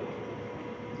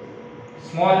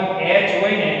 સ્મોલ h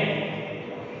હોય ને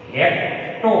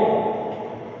હેક્ટો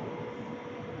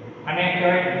અને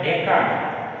કહેવાય ડેકા.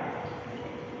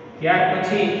 ત્યાર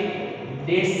પછી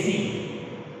ડેસી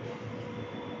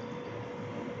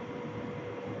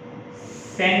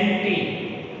સેન્ટી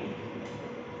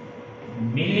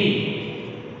મિલી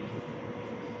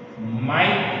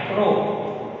માઇક્રો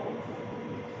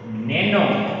નેનો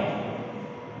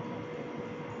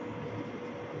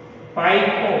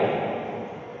પાઇકો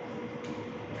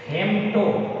ફેમ્ટો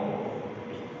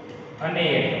અને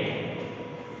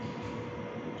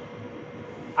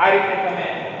આ રીતે તમે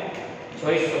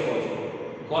જોઈ શકો છો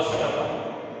કોષ્ટક.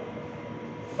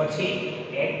 પછી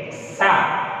એક્સા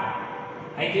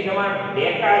અહીંથી તમારો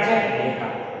ડેકા છે ને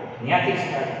ડેકા ત્યાંથી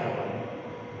સ્ટાર્ટ કરવાનું.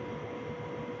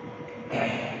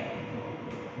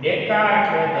 ડેકા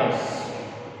એટલે 10,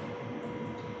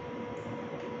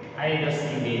 આઈ 10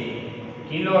 ની 2,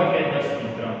 કિલો એટલે 10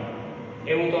 ની 3,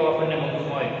 એવું તો આપણને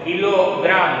મગજમાં હોય.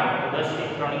 કિલોગ્રામ 10 ની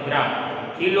 3 ગ્રામ,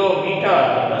 કિલોમીટર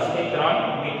 10 ની 3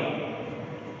 મીટર,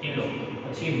 કિલો.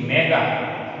 પછી મેગા,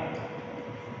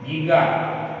 ગીગા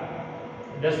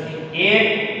 10 ની 1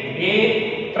 2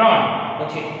 3,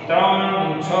 પછી 3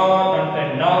 6 3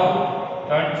 9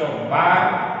 3 4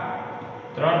 12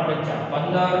 3 5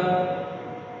 15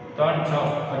 3 6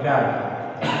 18,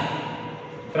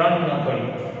 3 નો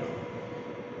ગણ્યો.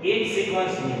 એ જ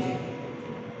સિક્વન્સ ની છે.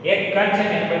 એક કાઢ છે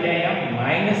ને એટલે અહીંયા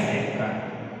માઈનસ એક કાઢ,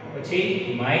 પછી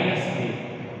માઈનસ 2,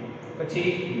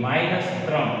 પછી માઈનસ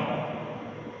 3,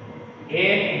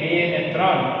 1 2 ને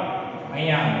 3,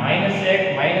 અહીંયા માઈનસ 1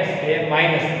 માઈનસ 2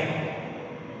 માઈનસ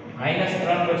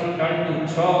 3, પછી 3 દુ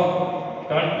 6,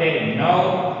 3 તેરી 9,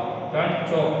 3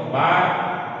 ચોક 12,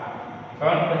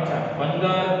 3 પંચા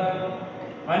 15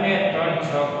 અને 3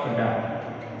 છ 18.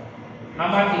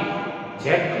 આમાંથી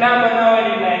જેટલા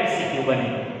બનાવવાની લાઈન સીક્યુ બને.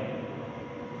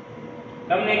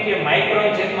 તમને કે માઇક્રો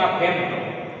જેટમાં ફેમટો,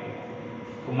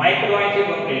 તો માઇક્રો અહીંથી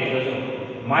બદલી લીધો જો,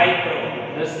 માઇક્રો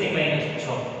 10 ની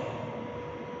 -6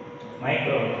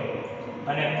 માઇક્રો,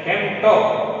 અને ફેમટો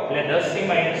એટલે 10 ની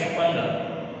 -15,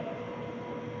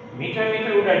 મીટર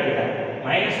મીટર ઉડાડી દીધા,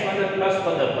 -15 +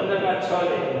 15, 15 માં 6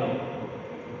 દે 9.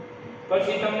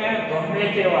 પછી તમને ગમે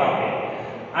તેવા આપે,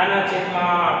 આના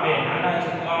છેદમાં આપે, આના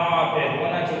છેદમાં આપે,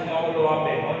 કોના છેદમાં ઓલો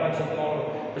આપે, કોના છેદમાં ઓલો.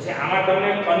 પછી આમાં તમને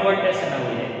કન્વર્ટેશન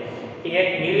આવી જાય કે 1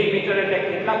 મિલીમીટર એટલે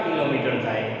કેટલા કિલોમીટર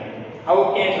થાય. આવો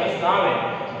ક્યાંય પ્રશ્ન આવે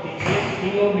કે 1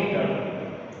 કિલોમીટર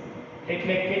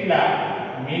એટલે કેટલા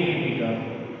મિલીમીટર,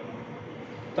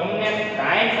 તમને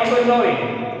કાંઈ ખબર ન હોય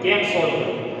કેમ સોલ્વ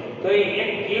કરવું, તો એ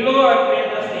 1 કિલો એટલે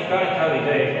 10 ની 3 થવી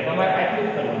જોઈએ. એટલે તમારે આટલું જ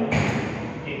કરવાનું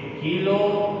કે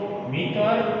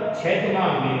કિલોમીટર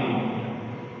છેદમાં મિલીમીટર.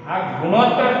 આ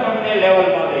ગુણોત્તર તમને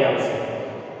લેવલમાં લઈ આવશે.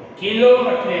 કિલો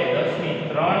એટલે 10 ની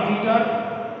 3 મીટર,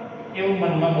 એવું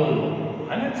મનમાં બોલો.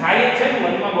 અને થાય છે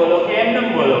મનમાં બોલો કે એમને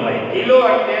બોલો ભાઈ. કિલો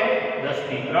એટલે 10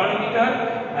 ની 3 મીટર,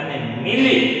 અને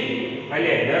મિલી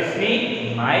એટલે 10 ની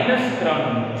 -3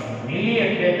 મીટર. મિલી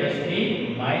એટલે 10 ની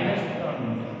 -3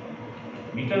 મીટર.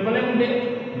 મીટર ભલે મૂકે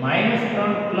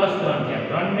 -3 + 3 છે,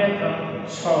 3 ને 3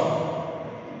 6.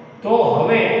 તો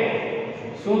હવે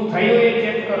શું થયું એ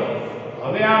ચેક કરો.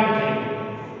 હવે આમ થયું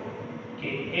કે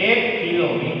 1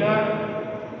 કિલોમીટર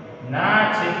ના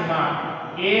છેદમાં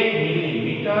 1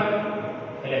 મિલીમીટર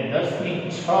એટલે 10 ની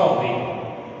 6 હોય.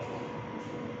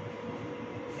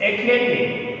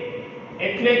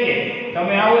 એટલે કે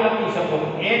તમે આવું લખી શકો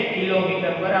 1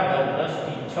 કિલોમીટર બરાબર 10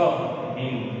 ની 6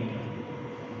 મિલીમીટર.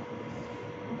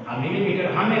 આ મિલીમીટર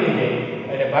સામે લઈ જાય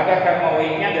એટલે ભાગાકારમાં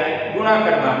હોય ક્યાં જાય,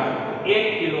 ગુણાકારમાં. 1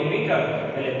 કિલોમીટર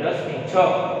એટલે 10 ની 6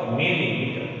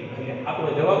 મિલીમીટર. એટલે આપણો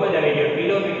જવાબ જ આવી ગયો.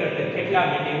 કિલોમીટર એટલે કેટલા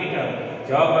મિલીમીટર?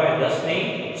 જવાબ આવે 10 ની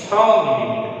 6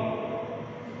 મિલીમીટર.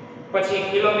 પછી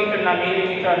કિલોમીટરના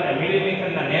મિલીમીટર ને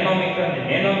મિલીમીટરના નેનોમીટર ને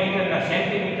નેનોમીટરના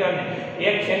સેન્ટીમીટર ને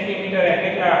 1 સેન્ટીમીટર એ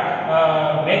કેટલા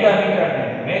મેગામીટર ને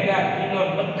મેગા કિલો,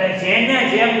 બધા જેને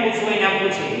જેમ પૂછવું એને આમ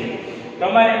પૂછી લે.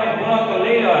 તમારે એનો ગુણોત્તર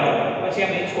લઈ લેવાનો, પછી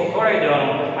એમ ઈચકો ખોડાઈ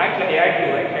દેવાનો, આટલે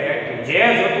આટલું જે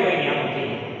જોતું હોય ને આમ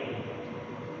થઈ.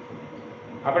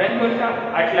 આપણે એમ બોલતા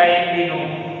આટલા MB નું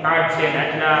કાર્ડ છે ને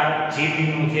આટલા GB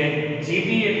નું છે. GB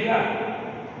એટલા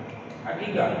આ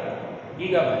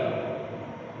ગીગાબાઈટ.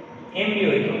 MB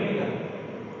હોય તો મેગા.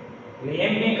 એટલે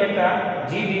MB કરતા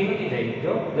GB વધી જાય.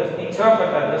 જો 10 ની 6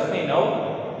 કરતા 10 ની 9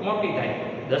 મોટી થાય.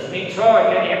 10 ની 6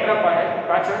 એટલે એકડા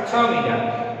પાછળ 6 મીડા.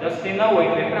 10 ની 9 હોય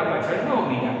તો એકડા પાછળ 9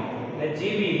 મીડા. એટલે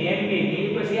GB MB ની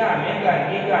પછી આ મેગા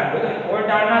ગીગા બધા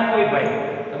ઓરડા ના કોઈ ભાઈ.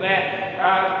 તમે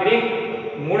આ ગ્રીક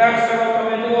મૂળાક્ષરો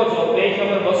તમે જુઓ છો પેજ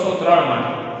નંબર 203 માં.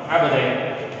 આ બધા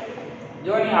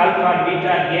જો ની alpha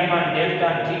beta gamma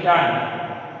delta theta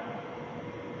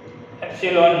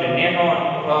epsilon ને નેનો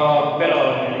પેલો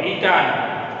ઈટા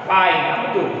પાઈ આ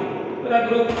બધું બધા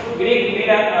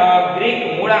ગ્રીક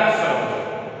મૂળાક્ષરો.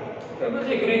 તો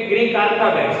પછી ગ્રીક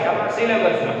આલ્ફાબેટ છે, આપણા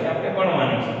સિલેબસમાં છે, આપણે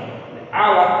ભણવાની છે. આ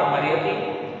વાત તમારી હતી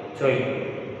જોઈ.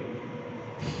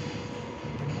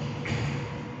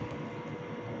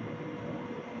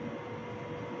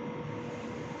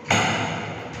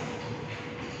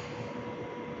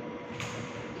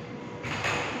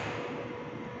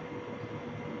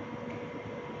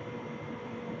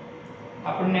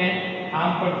 આપણને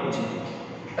આમ પણ પૂછે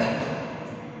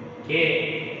કે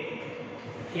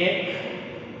 1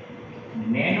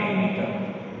 નેનોમીટર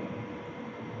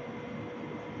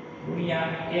ગુણ્યા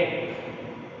 1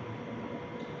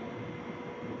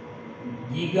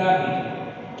 ગીગામીટર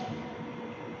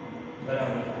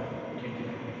બરાબર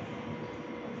કેટલું?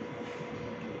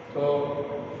 તો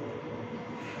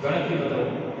ગણતરી બતાવો.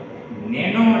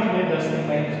 નેનો એટલે 10 ની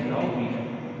 -9 મીટર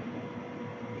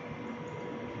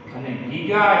અને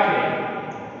ગીગા એટલે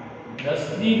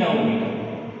 10 ની 9 મીટર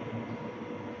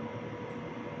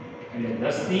એટલે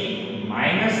 10 ની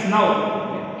 -9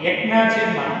 1 ના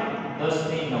છેદમાં 10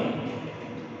 ની 9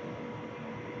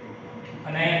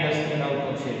 અને અહીં 10 ની 9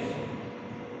 તો છે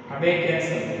આ બે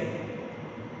કેન્સલ થઈ.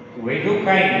 વૈધું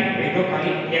કાંઈ નહીં, વૈધું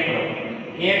ખાલી એકડો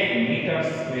 1 મીટર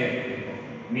સ્ક્વેર.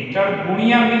 મીટર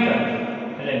ગુણ્યા મીટર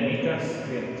એટલે મીટર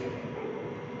સ્ક્વેર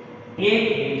 1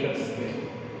 મીટર સ્ક્વેર.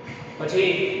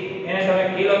 પછી એને તમે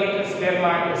કિલોમીટર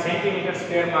સ્ક્વેરમાં કે સેન્ટીમીટર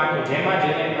સ્ક્વેરમાં કે જેમાં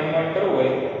જેને કન્વર્ટ કરવું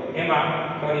હોય એમાં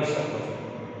કરી શકો છો.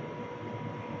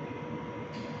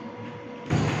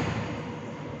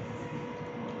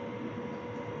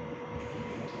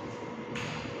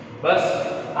 બસ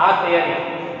આ તૈયારી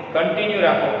કન્ટિન્યુ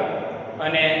રાખો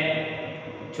અને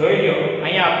જોઈ લો.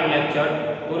 અહીંયા આપણું લેક્ચર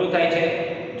પૂરું થાય છે.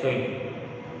 જોઈ લો.